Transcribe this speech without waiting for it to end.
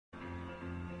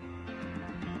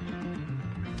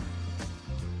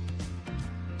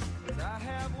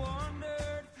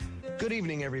Good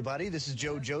evening, everybody. This is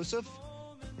Joe Joseph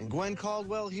and Gwen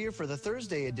Caldwell here for the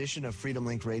Thursday edition of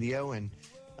Freedomlink Radio. And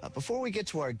before we get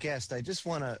to our guest, I just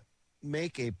want to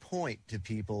make a point to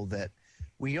people that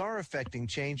we are affecting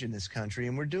change in this country,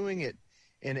 and we're doing it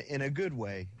in a good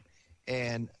way.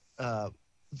 And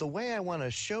the way I want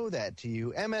to show that to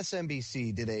you,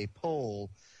 MSNBC did a poll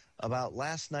about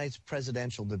last night's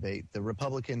presidential debate, the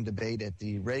Republican debate at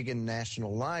the Reagan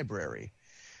National Library.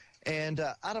 And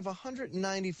out of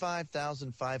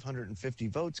 195,550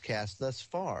 votes cast thus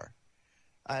far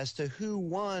as to who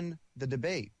won the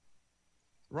debate,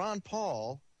 Ron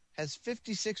Paul has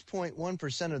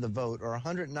 56.1% of the vote, or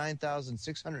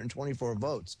 109,624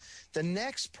 votes. The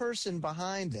next person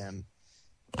behind him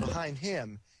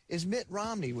is Mitt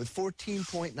Romney with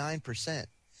 14.9%.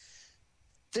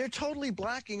 They're totally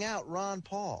blacking out Ron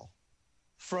Paul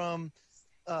from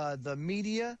the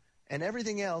media and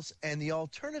everything else, and the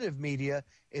alternative media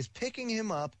is picking him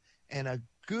up, and a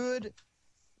good,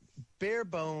 bare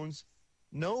bones,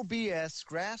 no BS,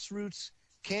 grassroots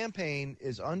campaign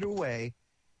is underway,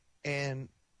 and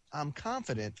I'm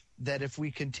confident that if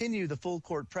we continue the full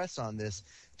court press on this,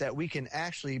 that we can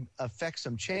actually affect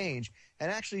some change and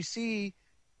actually see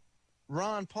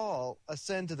Ron Paul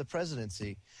ascend to the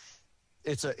presidency.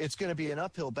 It's going to be an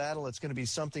uphill battle. It's going to be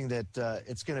something that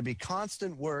it's going to be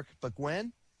constant work, but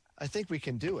Gwen, I think we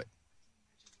can do it.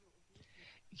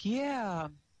 Yeah.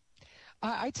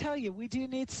 I tell you, we do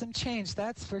need some change,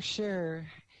 that's for sure.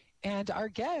 And our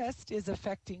guest is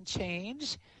affecting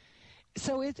change.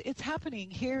 So it's happening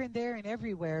here and there and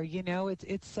everywhere, you know.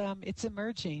 It's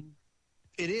emerging.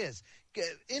 It is.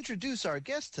 Introduce our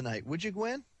guest tonight, would you,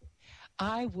 Gwen?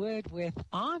 I would, with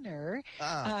honor.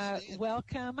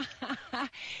 Welcome,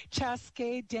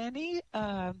 Chaska Denny.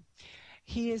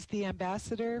 He is the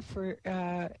ambassador for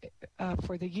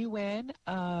the UN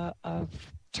of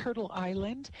Turtle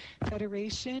Island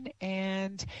Federation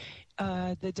and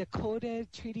the Dakota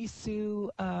Treaty Sioux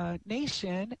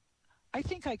Nation. I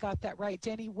think I got that right.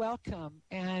 Denny, welcome,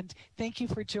 and thank you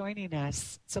for joining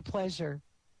us. It's a pleasure.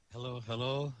 Hello.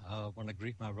 I want to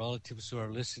greet my relatives who are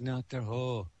listening out there.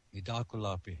 Ho,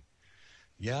 Idakulapi.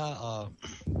 Yeah,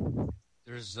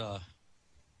 there's a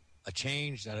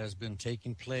change that has been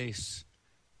taking place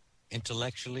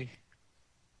intellectually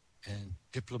and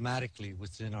diplomatically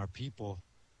within our people,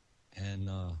 and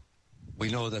we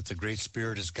know that the Great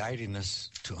Spirit is guiding us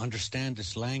to understand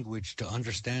this language, to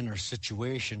understand our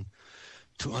situation,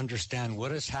 to understand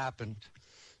what has happened,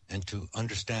 and to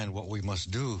understand what we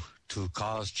must do to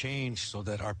cause change so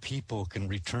that our people can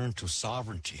return to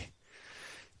sovereignty.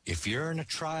 If you're in a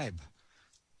tribe,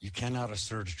 you cannot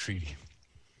assert a treaty.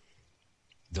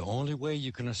 The only way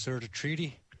you can assert a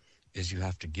treaty is you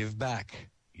have to give back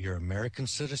your American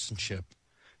citizenship,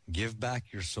 give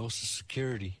back your Social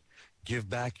Security, give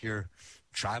back your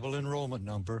tribal enrollment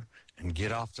number, and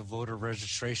get off the voter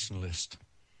registration list.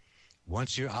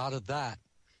 Once you're out of that,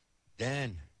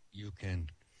 then you can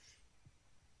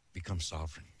become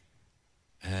sovereign.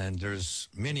 And there's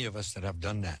many of us that have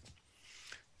done that.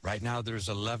 Right now, there's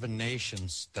 11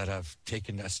 nations that have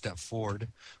taken that step forward.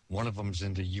 One of them is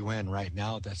in the UN right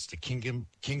now. That's the Kingdom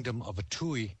of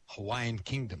Atui, Hawaiian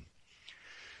Kingdom.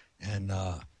 And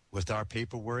with our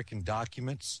paperwork and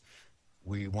documents,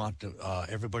 we want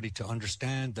everybody to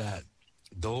understand that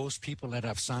those people that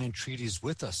have signed treaties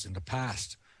with us in the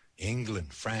past,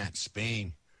 England, France,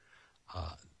 Spain,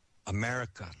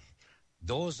 America,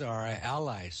 those are our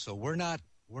allies. So we're not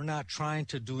trying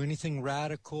to do anything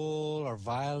radical or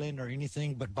violent or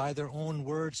anything, but by their own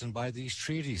words and by these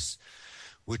treaties,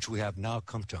 which we have now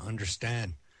come to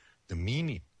understand the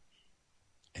meaning.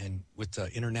 And with the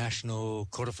international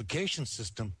codification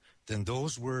system, then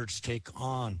those words take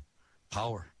on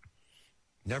power.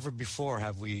 Never before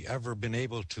have we ever been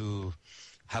able to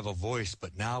have a voice,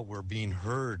 but now we're being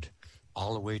heard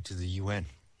all the way to the UN.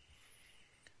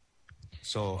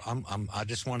 So I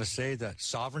just want to say that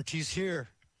sovereignty's here,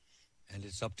 and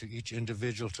it's up to each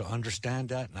individual to understand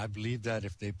that. And I believe that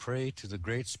if they pray to the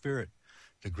Great Spirit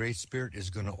is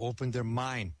going to open their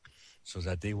mind so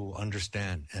that they will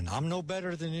understand. And I'm no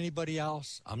better than anybody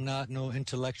else. I'm not no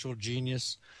intellectual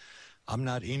genius. I'm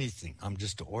not anything. I'm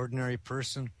just an ordinary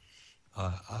person.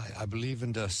 I believe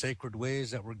in the sacred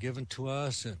ways that were given to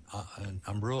us, and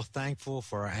I'm real thankful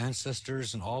for our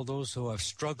ancestors and all those who have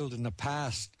struggled in the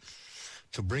past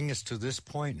to bring us to this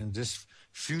point and this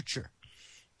future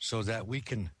so that we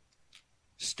can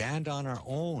stand on our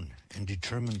own and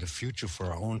determine the future for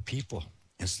our own people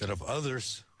instead of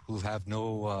others who have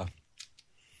no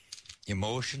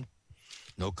emotion,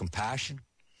 no compassion,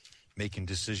 making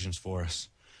decisions for us.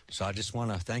 So I just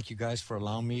want to thank you guys for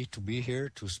allowing me to be here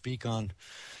to speak on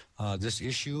this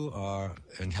issue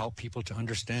and help people to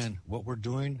understand what we're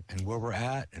doing and where we're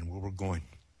at and where we're going.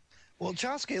 Well,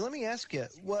 Chaska, let me ask you,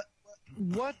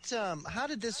 how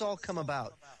did this all come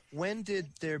about? When did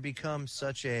there become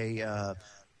such a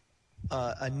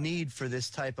need for this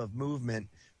type of movement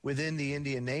within the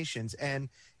Indian nations? And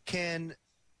can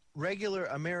regular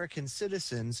American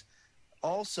citizens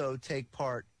also take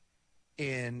part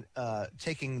in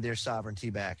taking their sovereignty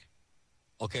back?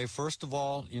 Okay, first of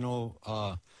all,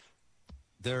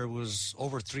 there was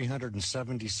over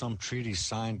 370 some treaties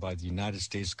signed by the United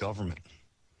States government.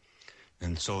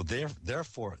 And so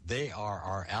therefore, they are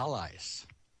our allies.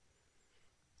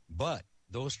 But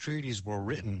those treaties were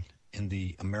written in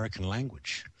the American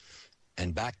language.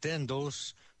 And back then,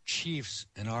 those chiefs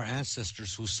and our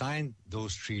ancestors who signed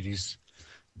those treaties,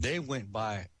 they went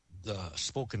by the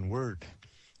spoken word.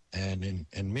 And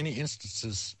in many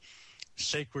instances,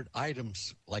 sacred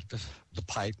items like the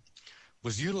pipe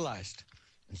was utilized.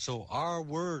 And so our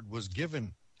word was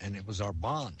given, and it was our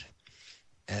bond.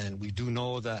 And we do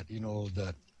know that,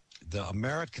 that the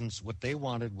Americans, what they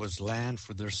wanted was land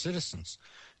for their citizens.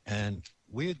 And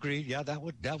we agreed, yeah, that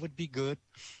would be good.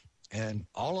 And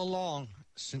all along,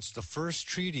 since the first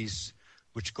treaties,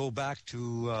 which go back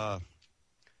to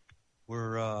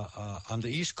were on the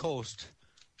East Coast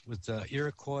with the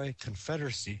Iroquois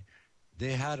Confederacy,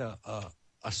 they had a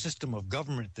system of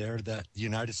government there that the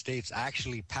United States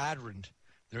actually patterned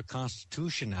their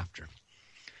Constitution after.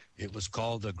 It was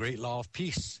called the Great Law of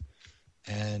Peace,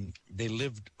 and they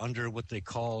lived under what they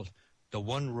called the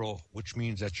one rule, which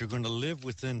means that you're going to live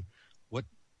within what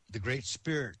the Great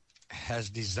Spirit has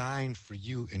designed for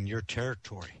you in your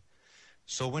territory.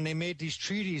 So when they made these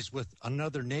treaties with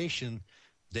another nation,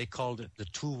 they called it the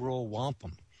two-row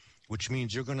wampum, which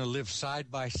means you're going to live side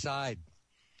by side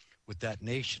with that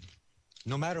nation,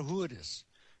 no matter who it is.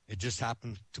 It just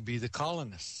happened to be the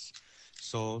colonists.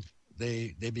 So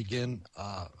they began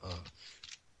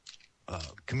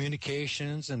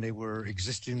communications, and they were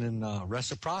existing in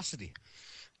reciprocity.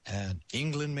 And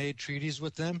England made treaties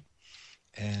with them,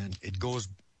 and it goes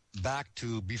back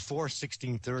to before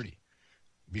 1630,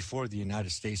 before the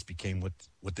United States became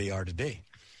what they are today.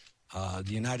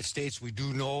 The United States, we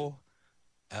do know,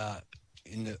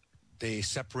 they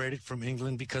separated from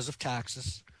England because of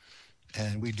taxes,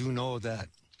 and we do know that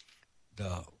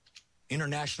the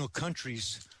international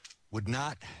countries would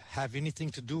not have anything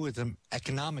to do with them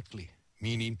economically,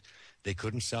 meaning they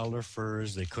couldn't sell their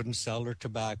furs, they couldn't sell their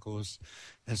tobaccos,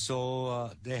 and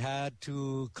so they had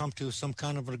to come to some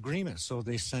kind of an agreement. So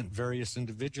they sent various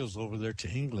individuals over there to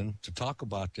England to talk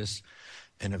about this,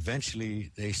 and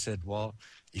eventually they said, well,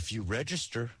 if you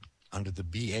register under the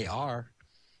BAR,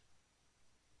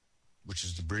 which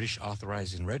is the British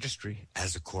Authorizing Registry,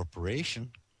 as a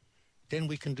corporation, then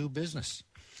we can do business.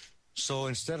 So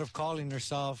instead of calling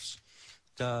themselves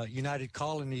the United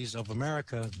Colonies of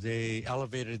America, they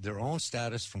elevated their own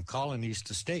status from colonies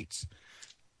to states.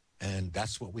 And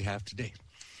that's what we have today.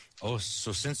 Oh,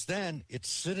 so since then, its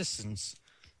citizens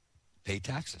pay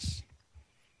taxes.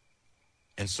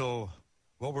 And so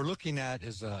what we're looking at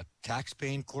is a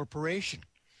tax-paying corporation.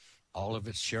 All of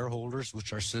its shareholders,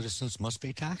 which are citizens, must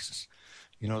pay taxes.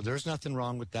 There's nothing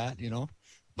wrong with that,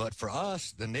 But for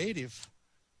us, the native,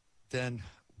 then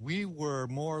we were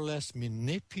more or less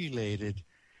manipulated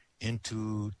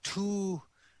into two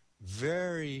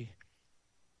very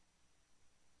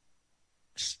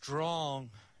strong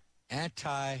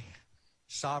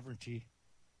anti-sovereignty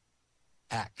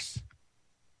acts.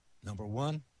 Number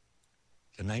one,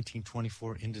 the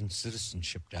 1924 Indian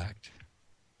Citizenship Act.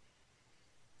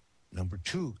 Number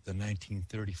two, the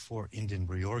 1934 Indian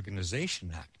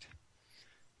Reorganization Act.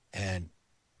 And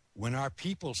when our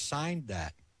people signed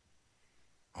that,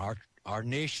 our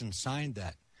nation signed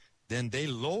that, then they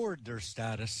lowered their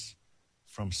status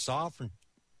from sovereign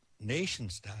nation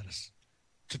status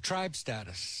to tribe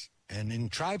status. And in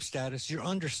tribe status, you're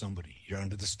under somebody. You're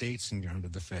under the states and you're under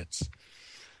the feds.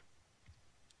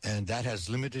 And that has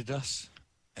limited us,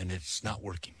 and it's not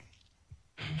working.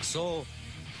 So...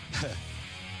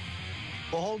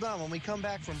 Well, hold on. When we come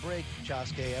back from break,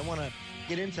 Chaska, I want to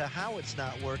get into how it's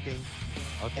not working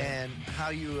and how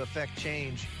you affect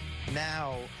change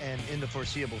now and in the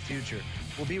foreseeable future.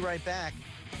 We'll be right back.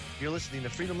 You're listening to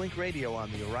Freedomlink Radio on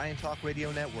the Orion Talk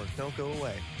Radio Network. Don't go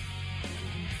away.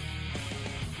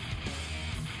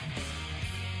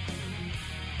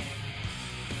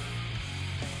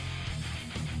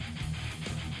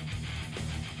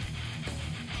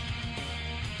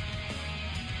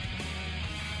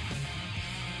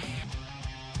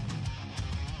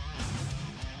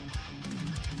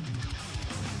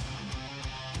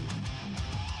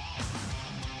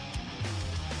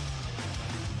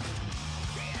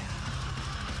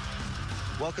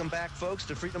 Welcome back, folks,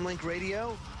 to Freedomlink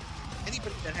Radio.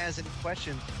 Anybody that has any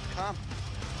questions, comments,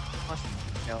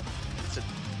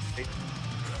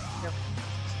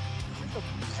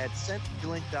 at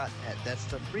CenturyLink.net. That's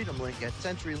the Freedomlink at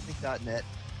CenturyLink.net.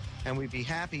 And we'd be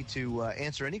happy to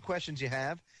answer any questions you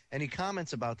have, any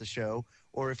comments about the show,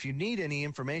 or if you need any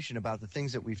information about the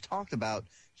things that we've talked about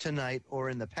tonight or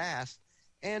in the past,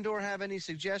 and or have any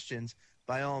suggestions,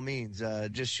 by all means,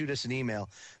 just shoot us an email.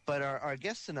 But our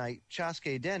guest tonight,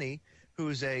 Chaska Denny,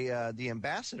 who's the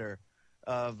ambassador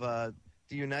of the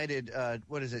United,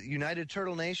 United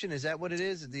Turtle Nation? Is that what it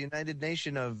is? The United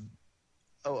Nation of,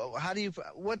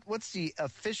 what's the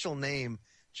official name,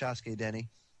 Chaska Denny?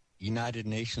 United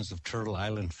Nations of Turtle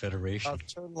Island Federation. Of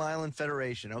Turtle Island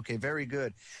Federation. Okay, very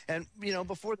good. And,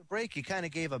 before the break, you kind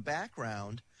of gave a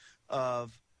background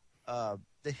of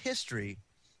the history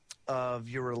of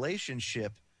your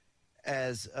relationship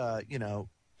as, the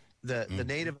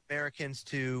Native Americans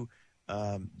to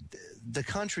the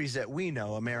countries that we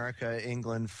know, America,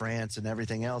 England, France, and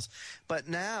everything else. But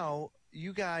now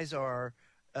you guys are,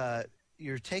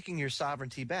 you're taking your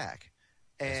sovereignty back.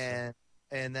 And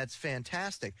that's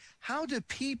fantastic. How do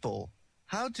people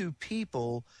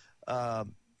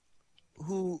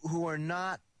who are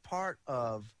not part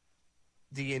of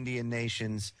the Indian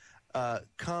nations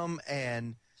come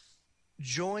and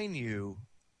join you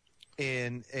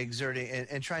in exerting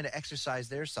and trying to exercise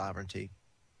their sovereignty?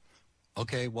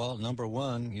 Okay, well, number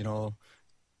one,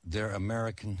 they're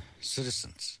American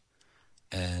citizens,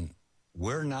 and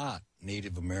we're not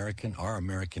Native American or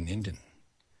American Indian.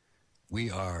 We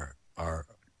are our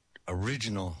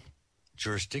original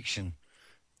jurisdiction,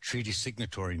 treaty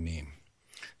signatory name,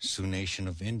 Sioux Nation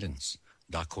of Indians,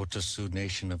 Dakota Sioux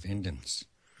Nation of Indians,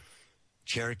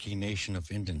 Cherokee Nation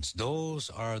of Indians. Those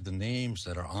are the names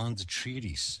that are on the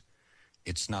treaties.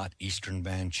 It's not Eastern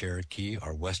Band Cherokee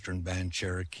or Western Band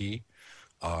Cherokee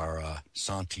or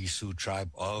Santee Sioux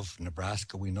Tribe of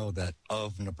Nebraska. We know that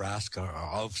of Nebraska or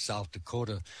of South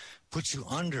Dakota puts you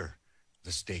under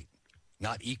the state,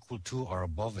 not equal to or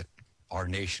above it, or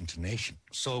nation to nation.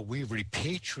 So we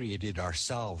repatriated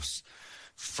ourselves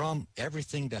from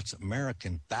everything that's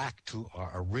American back to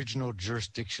our original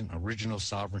jurisdiction, original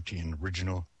sovereignty, and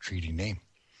original treaty name.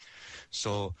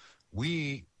 So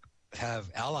we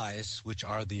have allies, which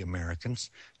are the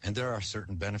Americans, and there are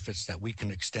certain benefits that we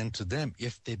can extend to them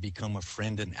if they become a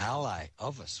friend and ally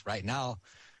of us. Right now,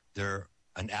 they're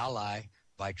an ally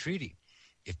by treaty.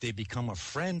 If they become a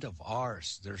friend of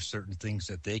ours, there are certain things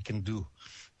that they can do,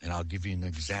 and I'll give you an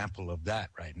example of that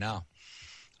right now.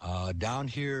 Down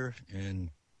here in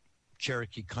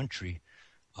Cherokee country,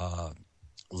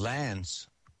 lands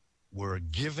were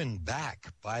given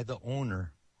back by the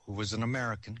owner, who was an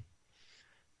American,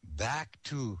 back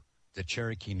to the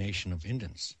Cherokee Nation of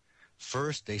Indians.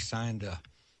 First, they signed a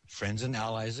Friends and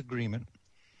Allies agreement.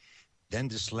 Then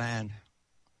this land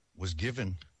was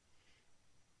given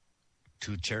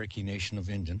to Cherokee Nation of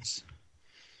Indians.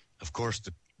 Of course,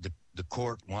 the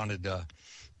court wanted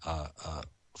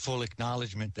full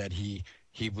acknowledgement that he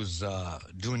was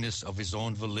doing this of his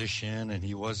own volition and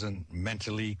he wasn't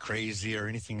mentally crazy or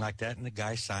anything like that. And the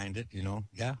guy signed it,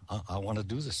 yeah, I want to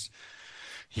do this.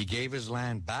 He gave his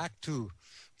land back to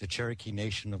the Cherokee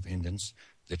Nation of Indians.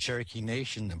 The Cherokee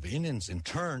Nation of Indians, in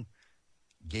turn,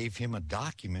 gave him a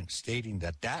document stating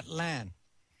that land,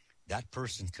 that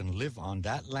person can live on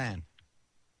that land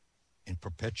in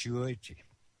perpetuity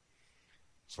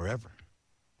forever.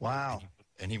 Wow.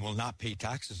 And he will not pay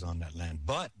taxes on that land.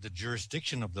 But the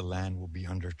jurisdiction of the land will be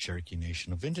under Cherokee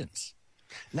Nation of Indians.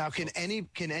 Now, can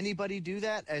anybody do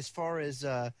that as far as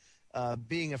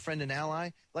being a friend and ally?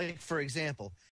 Like, for example,